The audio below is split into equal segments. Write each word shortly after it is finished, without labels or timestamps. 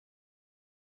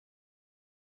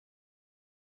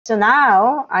So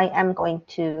now I am going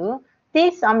to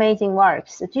these amazing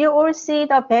works. Do you all see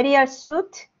the burial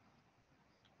suit?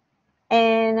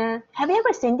 And have you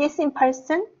ever seen this in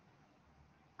person?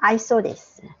 I saw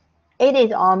this. It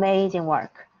is amazing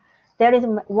work. There is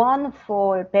one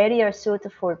for burial suit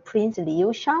for Prince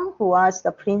Liu, who was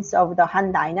the prince of the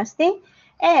Han Dynasty,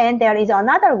 and there is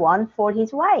another one for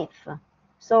his wife.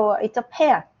 So it's a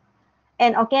pair.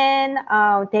 And again,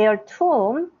 their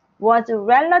tomb was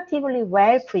relatively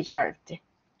well preserved.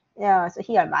 So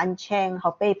here, Mancheng,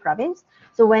 Hebei province.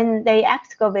 So when they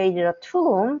excavated a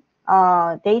tomb,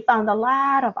 they found a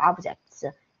lot of objects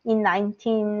in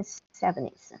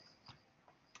 1970s.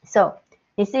 So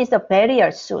this is a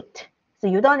burial suit. So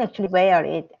you don't actually wear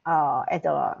it as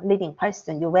a living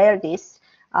person. You wear this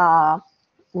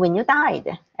when you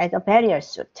died as a burial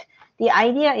suit. The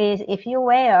idea is if you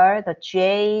wear the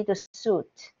jade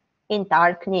suit in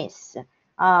darkness,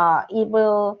 it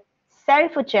will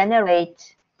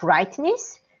self-generate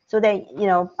brightness so that, you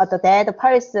know, the dead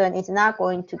person is not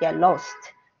going to get lost.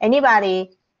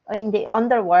 Anybody in the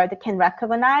underworld can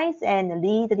recognize and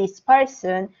lead this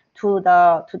person to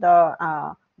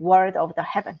the world of the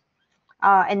heaven.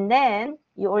 And then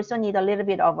you also need a little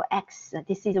bit of X.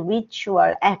 This is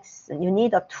ritual X. You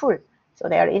need a tool. So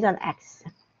there is an X.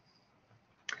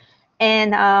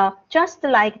 And just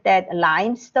like that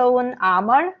limestone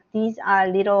armor, these are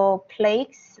little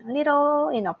plaques,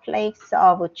 plaques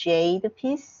of jade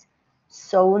piece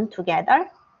sewn together.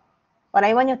 But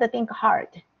I want you to think hard.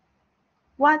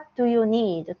 What do you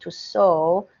need to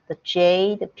sew the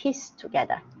jade piece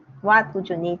together? What would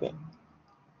you need it?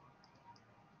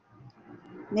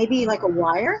 Maybe like a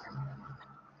wire?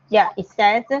 Yeah, it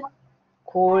says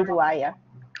gold wire.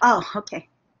 Oh, okay.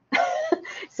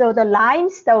 So the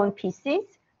limestone pieces,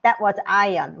 that was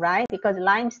iron, right? Because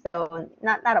limestone,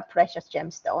 not a precious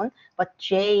gemstone, but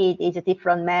jade is a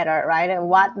different matter, right? And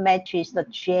what matches the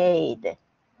jade?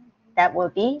 That will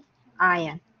be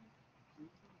iron.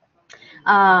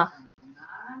 No,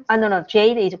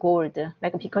 jade is gold,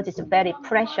 like because it's very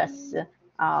precious,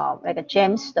 like a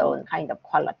gemstone kind of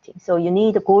quality. So you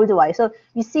need gold wire. So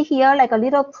you see here, like a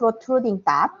little protruding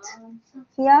dot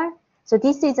here. So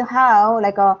this is how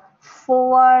like a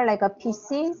four like a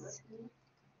pieces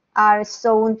are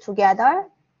sewn together,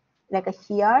 like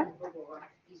here,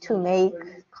 to make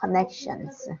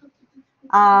connections.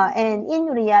 And in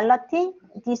reality,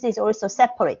 this is also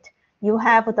separate. You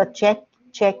have the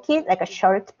jacket, like a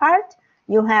shirt part.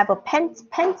 You have a pants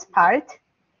part,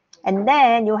 and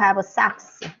then you have a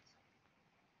socks,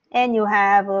 and you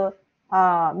have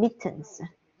mittens,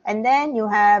 and then you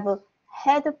have a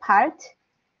head part,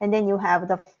 and then you have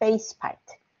the face part.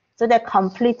 So they're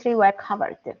completely well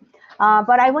covered.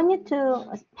 But I want you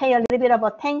to pay a little bit of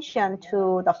attention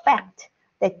to the fact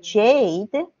that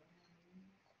jade,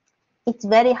 it's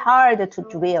very hard to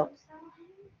drill.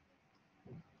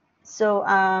 So,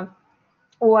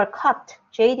 or cut.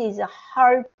 Jade is a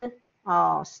hard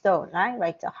stone, right?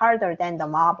 Like harder than the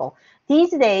marble.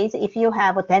 These days, if you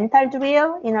have a dental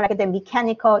drill, you know, like the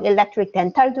mechanical electric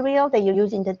dental drill that you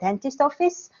use in the dentist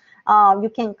office,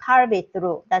 you can carve it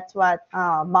through. That's what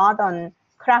modern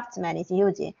craftsman is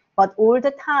using. But all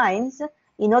the times,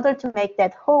 in order to make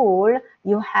that hole,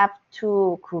 you have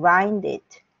to grind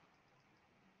it.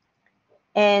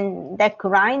 And that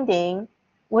grinding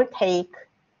will take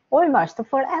almost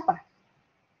forever.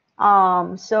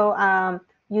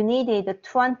 You needed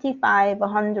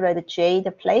 2,500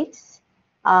 jade plates.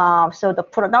 So the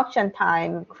production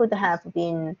time could have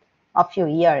been a few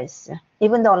years.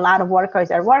 Even though a lot of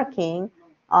workers are working,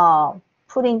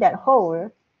 putting that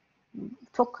hole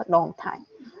took a long time.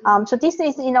 So this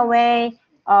is in a way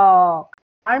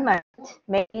garment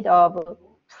made of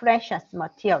precious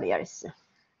materials.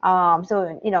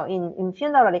 So, you know, in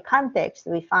funerary context,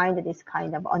 we find this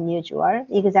kind of unusual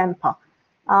example.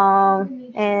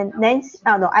 And Nancy,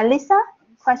 Alisa,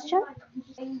 question?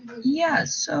 Yeah,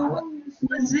 so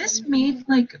was this made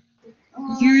like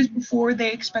years before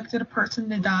they expected a person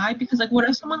to die? Because like, what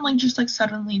if someone like just like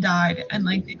suddenly died and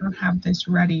like they don't have this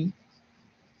ready?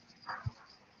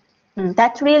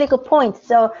 That's really good point.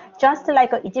 So just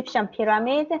like an Egyptian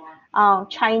pyramid,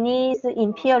 Chinese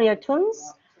imperial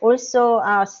tombs also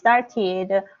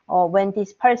started when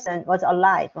this person was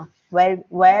alive,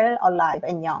 well alive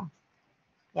and young.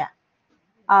 Yeah.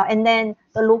 And then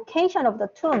the location of the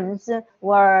tombs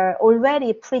were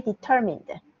already predetermined.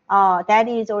 That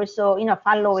is also, you know,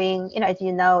 following, you know, as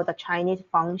you know, the Chinese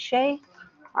feng shui.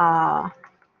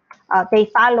 They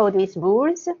follow these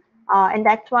rules. And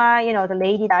that's why, you know, the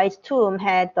Lady Dai's tomb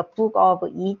had the Book of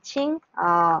I Ching,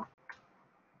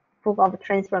 Book of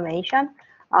Transformation.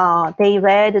 they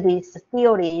read these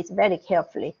theories very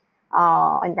carefully,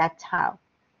 and that's how.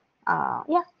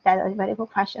 Yeah, that was a very good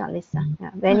question, Alyssa.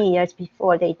 Yeah, many years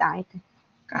before they died.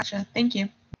 Gotcha. Thank you.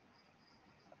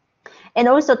 And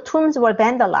also tombs were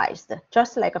vandalized,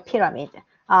 just like a pyramid.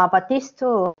 But this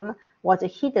tomb was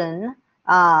hidden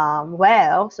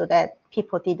well so that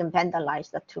people didn't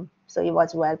vandalize the tomb. So it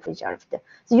was well preserved.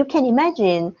 So you can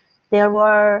imagine there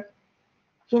were,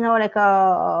 like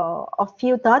a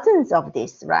few dozens of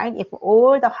this, right? If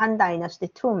all the Han Dynasty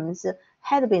tombs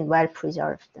had been well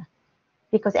preserved,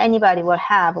 because anybody will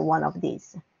have one of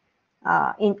these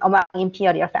among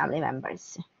imperial family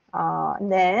members.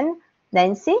 Then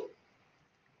Nancy?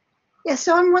 Yeah,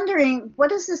 so I'm wondering,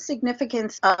 what is the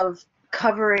significance of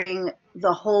covering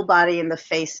the whole body and the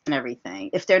face and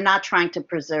everything if they're not trying to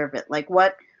preserve it? Like,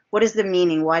 what is the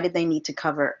meaning? Why did they need to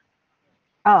cover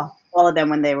all of them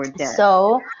when they were dead?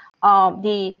 So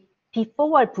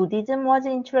before Buddhism was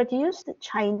introduced,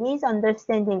 Chinese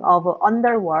understanding of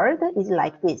underworld is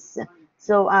like this.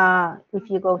 So if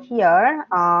you go here,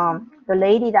 the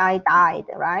lady died,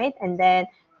 right? And then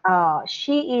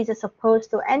she is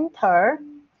supposed to enter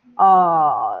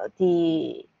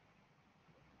the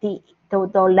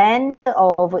land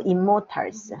of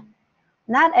immortals.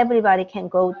 Not everybody can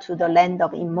go to the land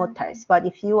of immortals, but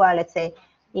if you are, let's say,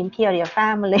 imperial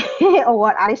family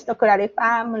or aristocratic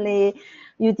family,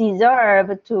 you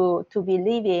deserve to be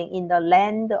living in the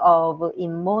land of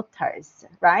immortals,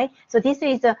 right? So this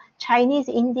is a Chinese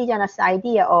indigenous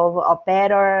idea of a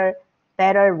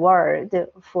better world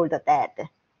for the dead.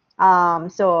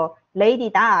 So Lady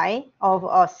Di of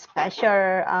a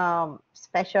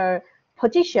special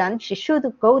position, she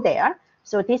should go there.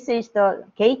 So this is the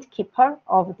gatekeeper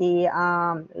of the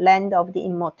land of the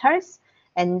immortals.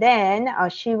 And then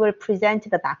she will present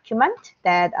the document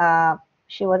that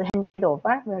she was handed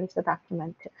over. Where is the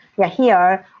document? Yeah,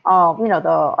 here,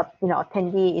 the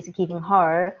attendee is giving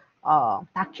her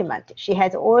document. She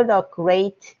has all the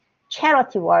great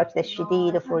charity work that she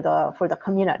did for the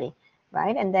community,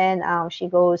 right? And then she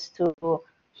goes to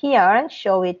here,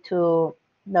 show it to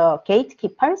the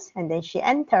gatekeepers, and then she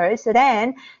enters.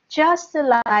 Then, just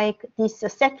like this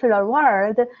secular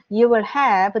world, you will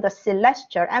have the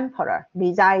celestial emperor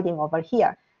residing over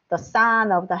here, the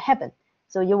son of the heaven.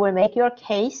 So you will make your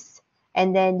case,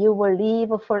 and then you will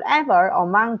live forever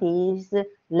among these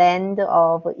land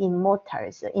of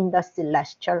immortals in the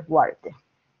celestial world.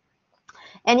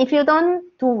 And if you don't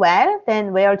do well,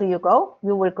 then where do you go?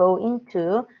 You will go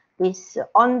into this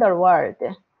underworld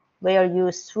where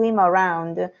you swim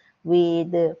around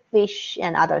with fish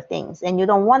and other things, and you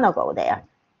don't want to go there.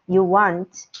 You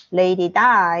want Lady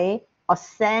Di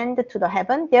ascend to the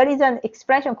heaven. There is an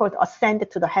expression called ascend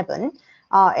to the heaven,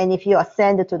 and if you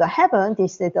ascend to the heaven,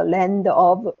 this is the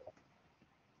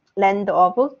land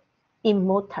of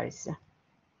immortals.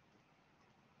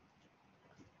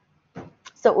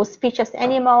 So auspicious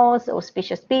animals,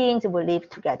 auspicious beings will live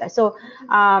together. So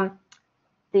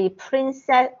the Prince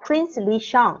Li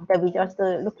Shang that we just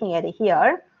looking at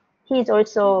here, he is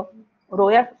also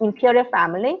royal imperial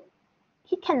family.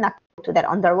 He cannot go to that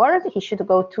underworld. He should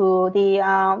go to the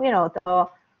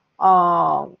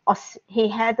he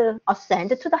had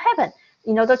ascended to the heaven.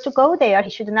 In order to go there, he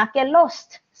should not get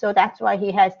lost. So that's why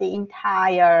he has the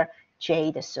entire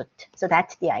jade suit. So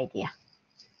that's the idea.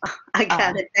 I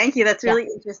got it. Thank you. That's really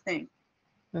interesting.